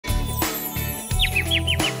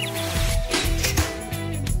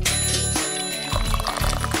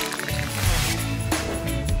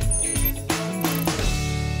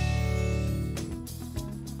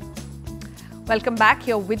Welcome back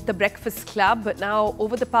here with the Breakfast Club. Now,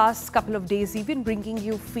 over the past couple of days, we've been bringing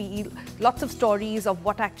you lots of stories of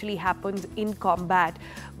what actually happens in combat,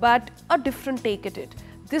 but a different take at it.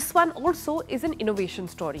 This one also is an innovation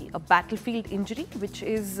story, a battlefield injury, which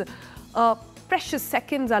is precious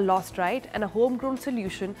seconds are lost, right? And a homegrown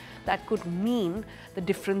solution that could mean the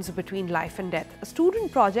difference between life and death. A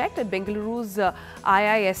student project at Bengaluru's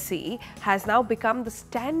IISc has now become the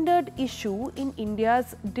standard issue in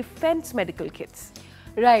India's defense medical kits.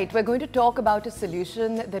 Right, we're going to talk about a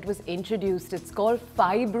solution that was introduced. It's called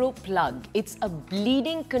Fibroplug. It's a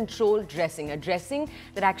bleeding control dressing, a dressing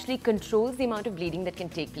that actually controls the amount of bleeding that can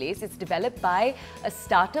take place. It's developed by a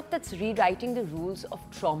startup that's rewriting the rules of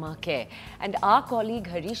trauma care. And our colleague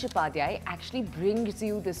Harish Upadhyay actually brings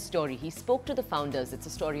you this story. He spoke to the founders. It's a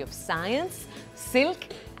story of science, silk,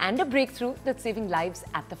 and a breakthrough that's saving lives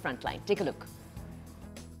at the front line. Take a look.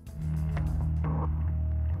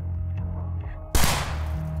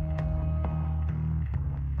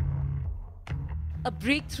 A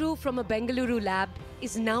breakthrough from a Bengaluru lab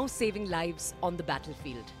is now saving lives on the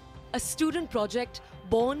battlefield. A student project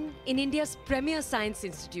born in India's premier science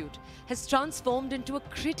institute has transformed into a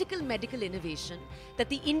critical medical innovation that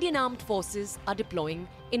the Indian armed forces are deploying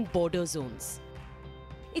in border zones.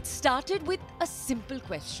 It started with a simple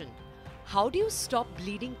question: how do you stop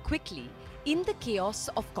bleeding quickly in the chaos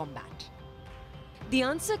of combat? The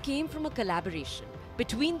answer came from a collaboration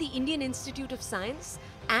between the Indian Institute of Science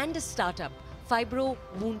and a startup, Fibro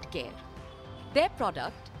Wound Care. Their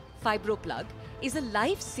product, Fibroplug, is a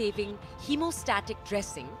life-saving hemostatic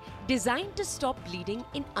dressing designed to stop bleeding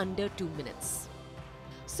in under 2 minutes.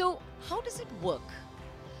 So, how does it work?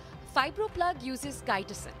 Fibroplug uses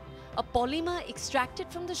chitosan, a polymer extracted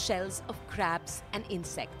from the shells of crabs and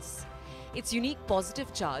insects. Its unique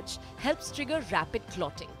positive charge helps trigger rapid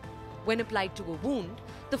clotting. When applied to a wound,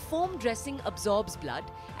 the foam dressing absorbs blood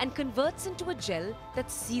and converts into a gel that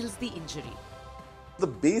seals the injury. The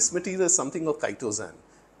base material is something of chitosan,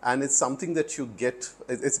 and it's something that you get,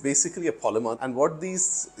 it's basically a polymer. And what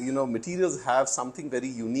these materials have, something very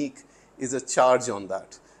unique, is a charge on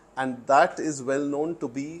that. And that is well known to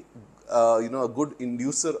be a good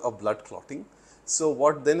inducer of blood clotting. So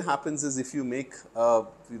what then happens is, if you make a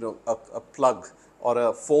plug or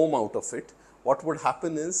a foam out of it, what would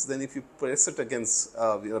happen is, then if you press it against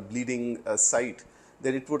a bleeding site,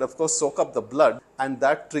 then it would of course soak up the blood, and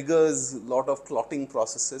that triggers a lot of clotting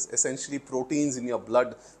processes. Essentially, proteins in your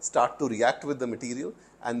blood start to react with the material,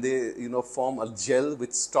 and they form a gel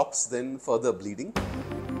which stops then further bleeding.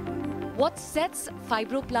 What sets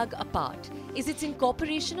Fibroplug apart is its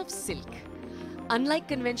incorporation of silk. Unlike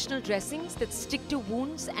conventional dressings that stick to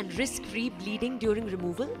wounds and risk-free bleeding during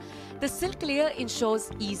removal, the silk layer ensures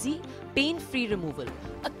easy, pain-free removal,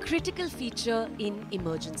 a critical feature in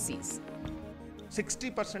emergencies.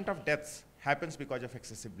 60% of deaths happens because of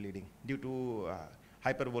excessive bleeding due to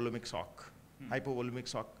hypervolumic shock. Hypovolumic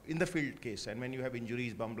shock in the field case, and when you have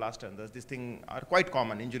injuries, bomb blast and others, these things are quite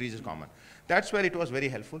common, injuries is common. That's where it was very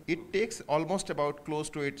helpful. It takes almost about close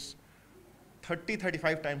to its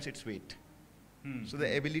 30-35 times its weight. So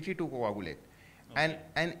the ability to coagulate. Okay.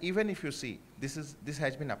 And even if you see, this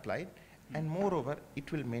has been applied, and moreover,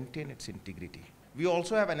 it will maintain its integrity. We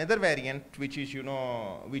also have another variant which is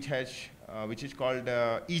which is called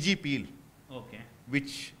EG peel,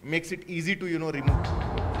 which makes it easy to remove.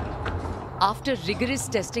 After rigorous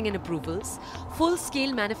testing and approvals,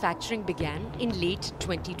 full-scale manufacturing began in late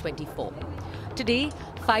 2024. Today,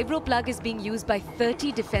 Fibroplug is being used by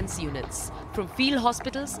 30 defense units, from field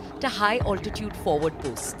hospitals to high-altitude forward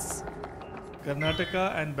posts.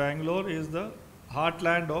 Karnataka and Bangalore is the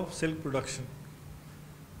heartland of silk production.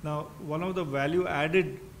 Now, one of the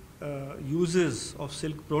value-added uses of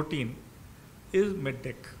silk protein is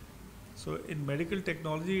medtech. So, in medical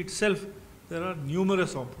technology itself, there are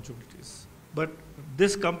numerous opportunities. But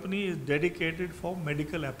this company is dedicated for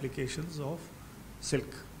medical applications of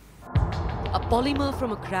silk. A polymer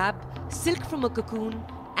from a crab, silk from a cocoon,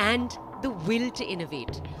 and the will to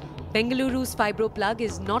innovate. Bengaluru's Fibroplug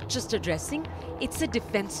is not just a dressing, it's a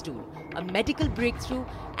defense tool, a medical breakthrough,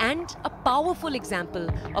 and a powerful example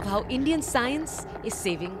of how Indian science is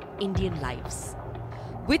saving Indian lives.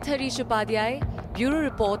 With Harish Upadhyay, Bureau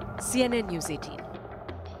Report, CNN News 18.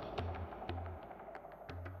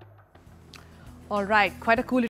 All right, quite a cool